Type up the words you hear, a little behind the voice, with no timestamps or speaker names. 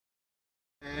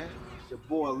Your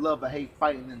boy Love, I hate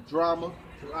fighting and drama.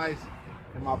 Too icy.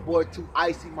 And my boy Too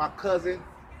Icy, my cousin.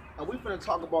 And we finna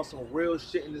talk about some real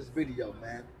shit in this video,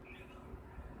 man.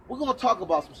 We're gonna talk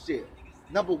about some shit.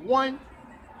 Number one,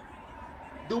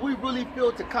 do we really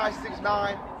feel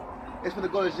TEKASHI69 is gonna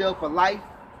go to jail for life?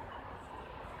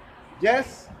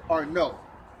 Yes or no?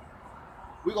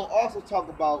 We're gonna also talk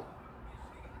about,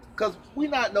 because we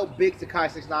not no big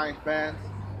TEKASHI69 fans,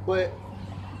 but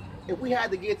if we had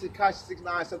to give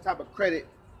TEKASHI69 some type of credit,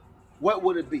 what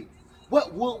would it be?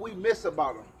 What would we miss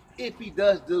about him if he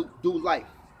does do life?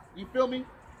 You feel me?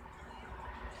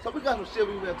 So we got some shit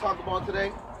we're gonna talk about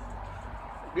today.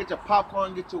 Get your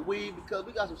popcorn, get your weed, because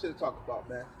we got some shit to talk about,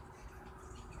 man.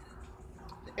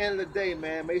 At the end of the day,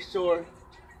 man, make sure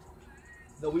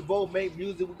that we both make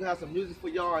music. We can have some music for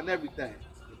y'all and everything.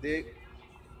 You dig?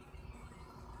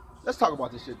 Let's talk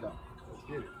about this shit though. Let's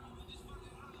get it.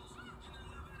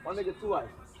 My nigga Too Icy.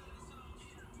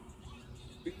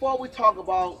 Before we talk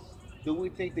about, do we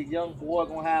think the young boy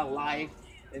gonna have life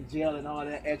in jail and all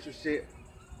that extra shit?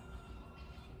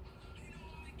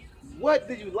 What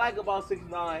did you like about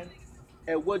 6ix9ine,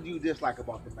 and what do you dislike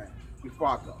about the man? Before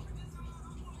I go,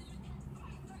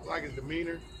 I like his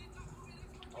demeanor.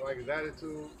 I like his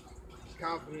attitude, his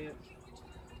confidence.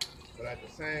 But at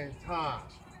the same time,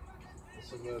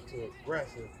 it's a little too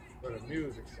aggressive for the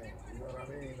music scene. You know what I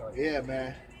mean? Like, yeah,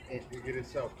 man. You get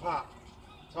himself popped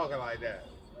talking like that.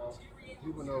 You know?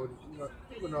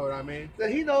 People know what I mean.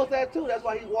 He knows that too. That's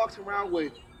why he walks around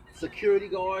with security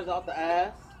guards out the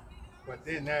ass. But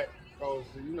then that goes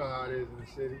to, you know how it is in the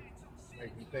city,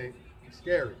 make you think he's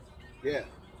scary. Yeah.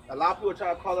 A lot of people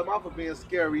try to call him out for being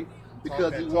scary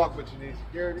because he walks. But you need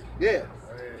security. Yeah.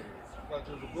 Hey, I thought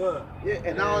you was the blood. Yeah,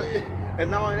 and not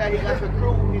only that, he got the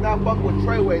crew. He's not fucking with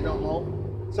Treyway no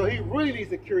more. So he really needs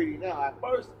security now. At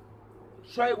first,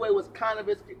 Treyway was kind of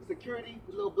his security,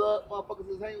 the little blood motherfuckers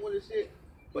was hanging with his shit.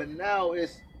 But now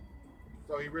it's...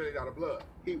 So he really got a blood?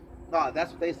 Nah,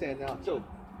 that's what they saying now too.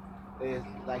 It's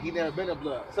like he never been a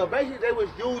blood. So basically they was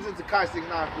using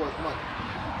TEKASHI69 for his money.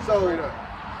 So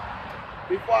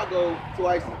before I go to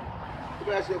Icy, let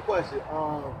me ask you a question.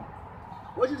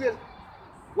 What do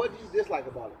you dislike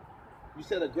about him? You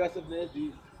said aggressiveness. Do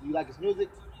you like his music?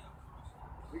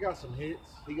 He got some hits.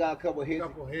 He got a couple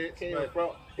hits. Came in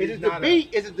front. Is it the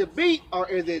beat? Is it the beat or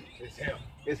is it? It's him.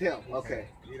 It's him. Okay.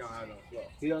 He don't have no flow.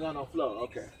 He don't got no flow.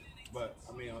 Okay. But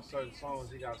I mean, on certain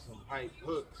songs, he got some hype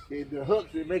hooks. Yeah, the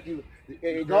hooks that make you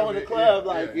go in the club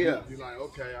You're like,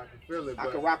 okay, I can feel it. I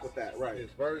can rock with that, right?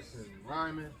 His verse and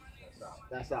rhyming, that's out.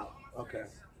 That's out. Okay.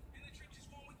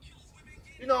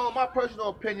 You know, in my personal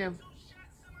opinion,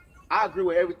 I agree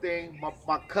with everything.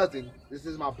 My cousin, this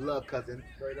is my blood cousin.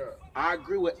 Straight up. I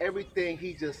agree with everything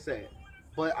he just said.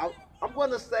 But I'm going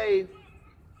to say,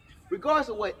 regardless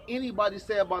of what anybody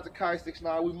say about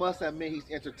TEKASHI69, we must admit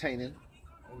he's entertaining.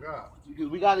 Oh, God.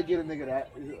 We got to give a nigga that.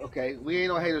 Okay, we ain't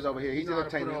no haters over here. He's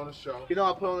entertaining. Put on the show. He know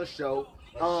how to put on the show.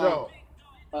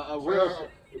 A real,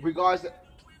 regardless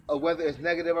of whether it's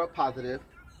negative or positive,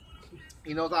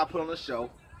 he knows how to put on the show.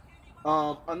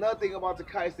 Another thing about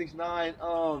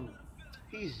TEKASHI69,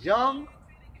 he's young,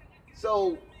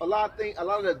 so a lot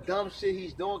of the dumb shit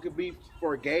he's doing could be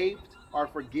forgave or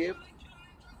forgive.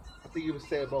 I think you would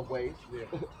say it both ways. Yeah,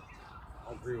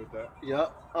 I agree with that.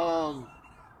 Yep.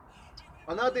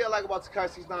 Another thing I like about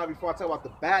TEKASHI69, before I talk about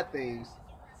the bad things,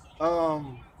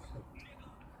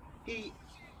 he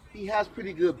has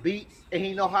pretty good beats and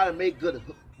he know how to make good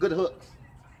hooks.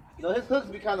 You know, his hooks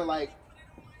be kind of like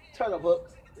turnip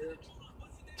hooks,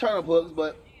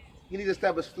 but he needs to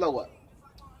step his flow up.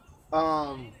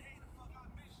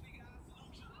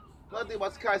 Another thing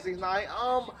about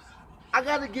TEKASHI69, I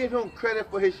gotta give him credit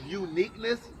for his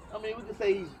uniqueness. I mean, we can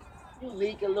say he's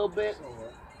unique a little bit.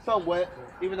 Somewhat,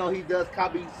 even though he does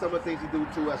copy some of the things he do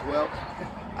too as well.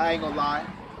 I ain't gonna lie.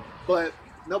 But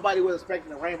nobody was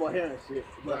expecting the rainbow hair and shit.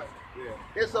 But right,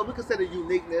 yeah. And so we can say the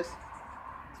uniqueness.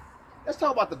 Let's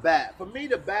talk about the bad. For me,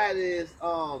 the bad is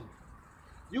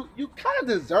you kind of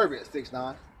deserve it,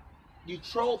 6ix9ine. You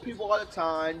troll people all the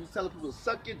time. You telling people to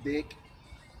suck your dick.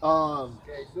 Can't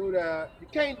do that. You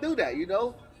can't do that, you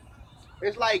know?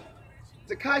 It's like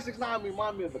TEKASHI69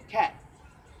 remind me of a cat.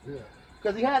 Yeah.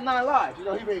 Because he had 9 lives. You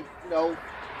know, he been,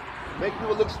 making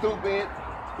people look stupid.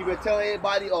 He been telling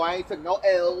everybody, oh, I ain't took no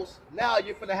L's. Now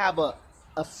you're finna have a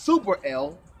super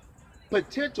L,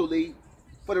 potentially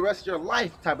for the rest of your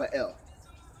life type of L.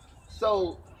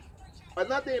 So,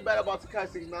 another thing bad about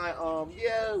TEKASHI69,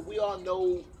 yeah, we all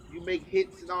know you make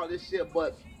hits and all this shit,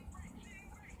 but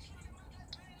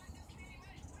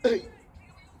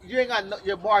you ain't got no,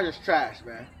 your bar is trash,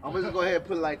 man. I'm just gonna go ahead and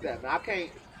put it like that, man. I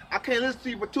can't listen to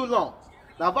you for too long.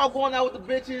 Now, if I'm going out with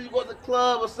the bitches, go to the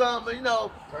club or something, you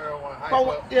know, Turn on hype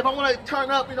up. if I want to turn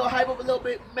up, you know, hype up a little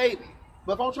bit, maybe.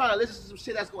 But if I'm trying to listen to some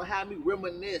shit that's going to have me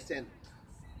reminisce and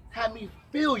have me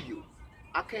feel you,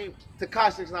 I can't,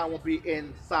 TEKASHI69 won't be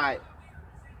inside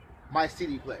my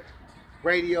CD player,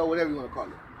 radio, whatever you want to call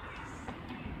it.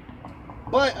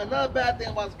 But another bad thing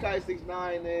about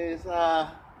TEKASHI69 is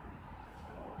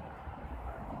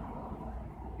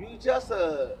you just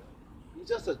a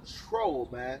troll,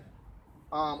 man.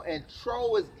 And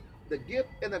troll is the gift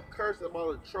and the curse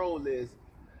about a troll is,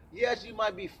 yes, you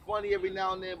might be funny every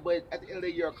now and then, but at the end of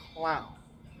the day, you're a clown.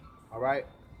 All right.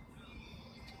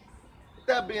 With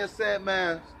that being said,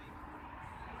 man,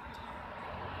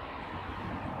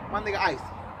 my nigga Ice,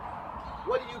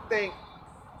 what do you think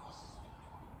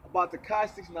about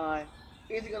TEKASHI69?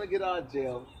 Is he gonna get out of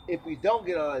jail? If he don't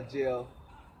get out of jail,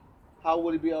 how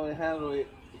would he be able to handle it,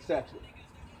 etc.?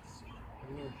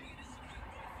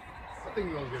 I think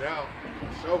he's gonna get out for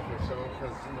sure,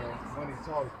 because you know, money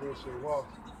talks, bullshit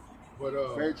walks. But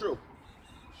very true.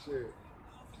 Shit,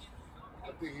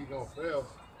 I think he's gonna fail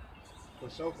for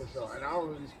sure. And I don't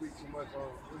really speak too much on,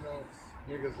 you know,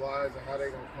 niggas' lives and how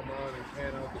they gonna come on and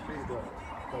pan out to be. But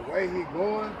the way he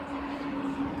going,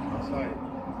 it's like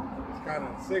it's kind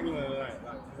of signaling like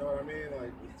you know what I mean?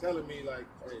 Like it's telling me like,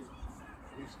 hey,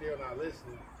 you still not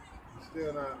listening, you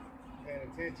still not paying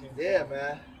attention. Yeah,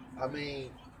 man. I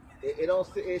mean. It don't.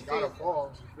 It's gotta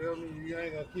fall. You feel me? You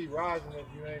ain't gonna keep rising if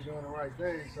you ain't doing the right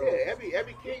thing. So yeah,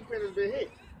 every kingpin has been hit.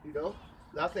 You know,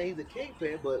 not saying he's a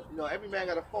kingpin, but you know, every man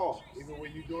gotta fall. Even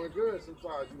when you're doing good,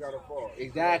 sometimes you gotta fall.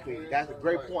 Exactly. That's a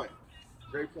great point.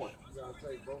 Great point. You gotta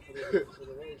take both of them into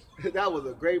consideration. That was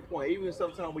a great point. Even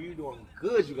sometimes when you're doing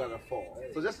good, you gotta fall.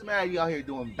 Hey. So just imagine you out here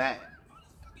doing bad.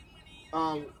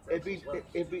 If he,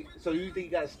 so you think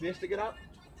you gotta snitch to get out?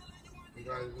 You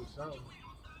gotta do something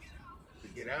to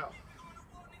get out.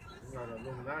 You know, the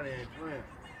Illuminati ain't playing.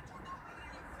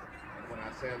 When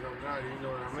I say Illuminati, you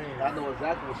know what I mean? I know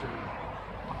exactly what you mean.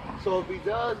 So if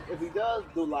he does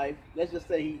do life, let's just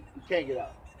say he can't get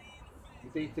out.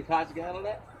 You think TEKASHI can handle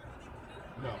that?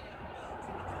 No.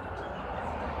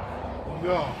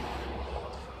 No.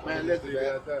 Man, listen,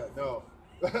 man. No.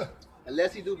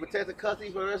 Unless he do protective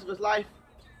custody for the rest of his life,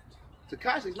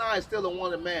 TEKASHI69 is still a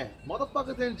wanted man.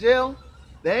 Motherfuckers in jail,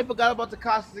 they ain't forgot about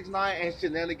TEKASHI69 and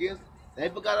shenanigans. They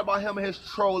ain't forgot about him and his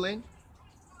trolling.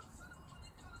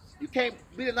 You can't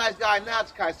be the nice guy now,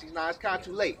 TEKASHI69. It's kind of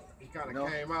too late. He kind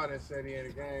of came out and said he ain't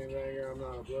a gangbanger, I'm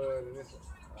not a blood, and it's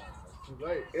too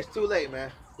late. It's too late,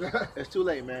 man. It's too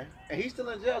late, man. And he's still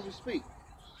in jail as we speak.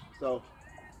 So,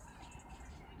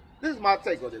 this is my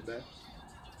take on this, man.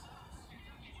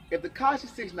 If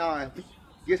TEKASHI69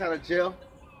 gets out of jail,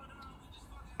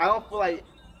 I don't feel like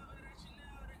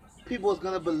people is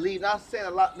gonna believe. Not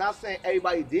saying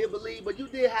everybody did believe, but you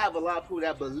did have a lot of people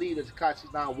that believe that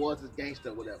TEKASHI69 was his gangster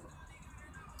or whatever.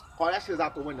 Oh, that shit's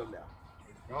out the window now.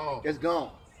 It's gone. It's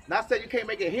gone. Not saying you can't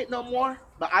make it hit no more,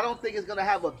 but I don't think it's gonna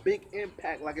have a big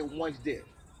impact like it once did.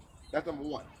 That's number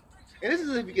one. And this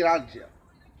is if you get out of jail.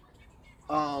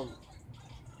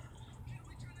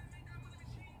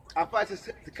 I feel like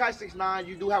TEKASHI69,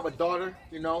 you do have a daughter,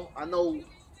 you know. I know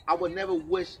I would never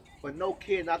wish for no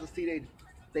kid not to see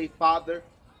their father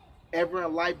ever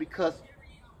in life because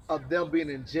of them being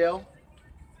in jail.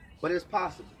 But it's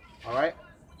possible, all right?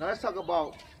 Now let's talk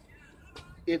about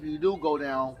if you do go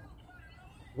down,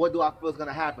 what do I feel is going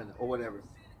to happen or whatever.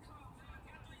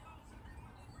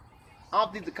 I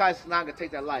don't think TEKASHI69 can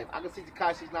take that life. I can see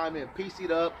TEKASHI69 being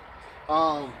PC'd up.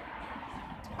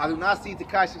 I do not see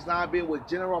TEKASHI69 being with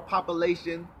general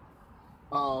population.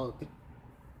 I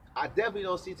definitely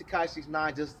don't see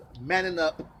TEKASHI69 just manning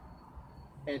up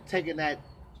and taking that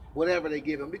whatever they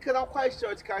give him, because I'm quite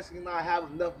sure TEKASHI69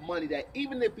 have enough money that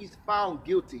even if he's found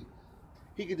guilty,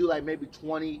 he could do like maybe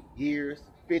 20 years,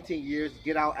 15 years,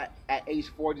 get out at age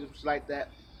 40 or something like that.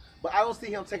 But I don't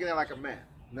see him taking that like a man,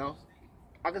 you know?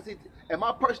 I can see, in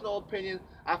my personal opinion,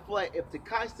 I feel like if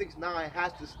TEKASHI69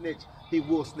 has to snitch, he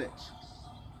will snitch.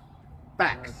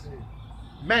 Facts.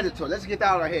 Mandatory. Let's get that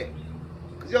out of our head.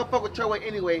 Because you don't fuck with Treyway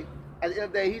anyway. At the end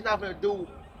of the day, he's not going to do...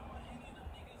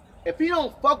 If he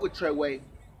don't fuck with Treyway,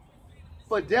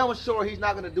 for damn sure he's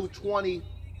not going to do 20,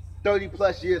 30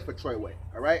 plus years for Treyway.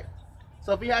 Alright?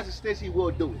 So if he has to snitch, he will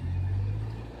do it.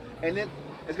 And then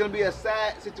it's going to be a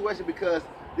sad situation because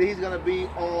then he's going to be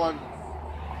on...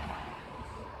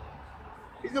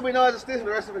 He's going to be known as a snitch for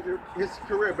the rest of his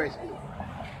career, basically.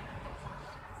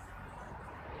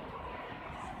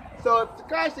 So if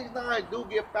TEKASHI69 do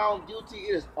get found guilty,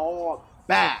 it is all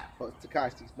bad for—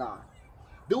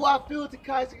 Do I feel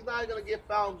TEKASHI69 is going to get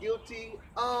found guilty?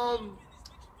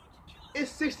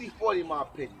 It's 60-40 in my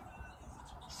opinion.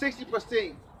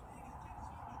 60%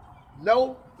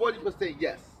 no, 40%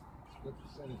 yes. Good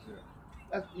percentage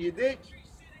there. You dig?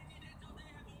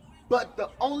 But the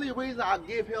only reason I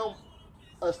give him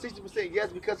a 60% yes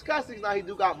because TEKASHI69 he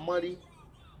do got money,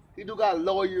 he do got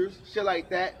lawyers, shit like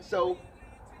that. So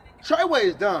Treyway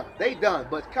is done. They done.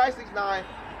 But TEKASHI69,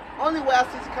 only way I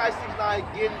see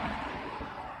TEKASHI69 getting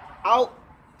out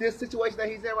this situation that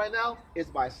he's in right now is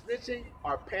by snitching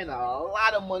or paying a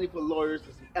lot of money for lawyers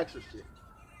and some extra shit.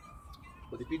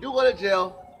 But if you do go to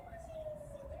jail,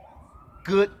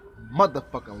 good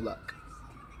motherfucking luck.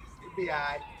 It'd be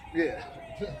alright. Yeah.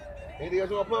 Anything else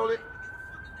you want to put on it?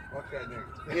 Fuck that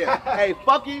nigga. Yeah. Hey,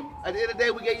 fuck him. At the end of the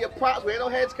day, we get your props. We ain't no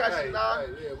heads, TEKASHI69.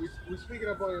 Yeah, we speaking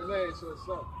up on your name, so it's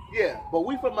something. Yeah, but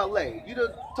we from LA. You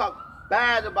done talk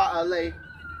bad about LA.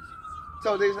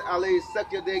 So they LA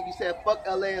suck your dick. You said fuck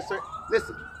LA and certain.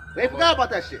 Listen, they forgot about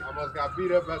that shit. Almost got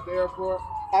beat up at the airport.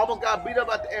 Almost got beat up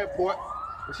at the airport.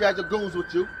 But she had your goons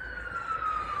with you.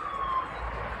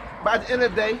 But at the end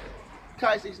of the day,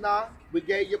 TEKASHI69, we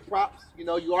gave you props. You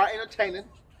know, you are entertaining.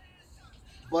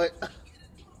 But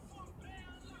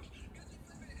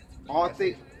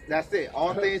that's it.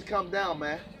 All things come down,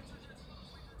 man.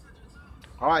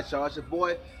 All right, y'all. It's your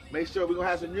boy. Make sure we're going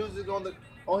to have some music on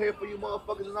here for you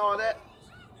motherfuckers and all that.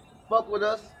 Fuck with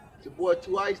us. It's your boy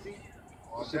Too Icy.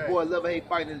 It's your boy Love and Hate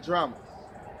Fighting and Drama.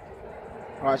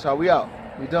 All right, y'all. We out.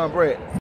 We done bread.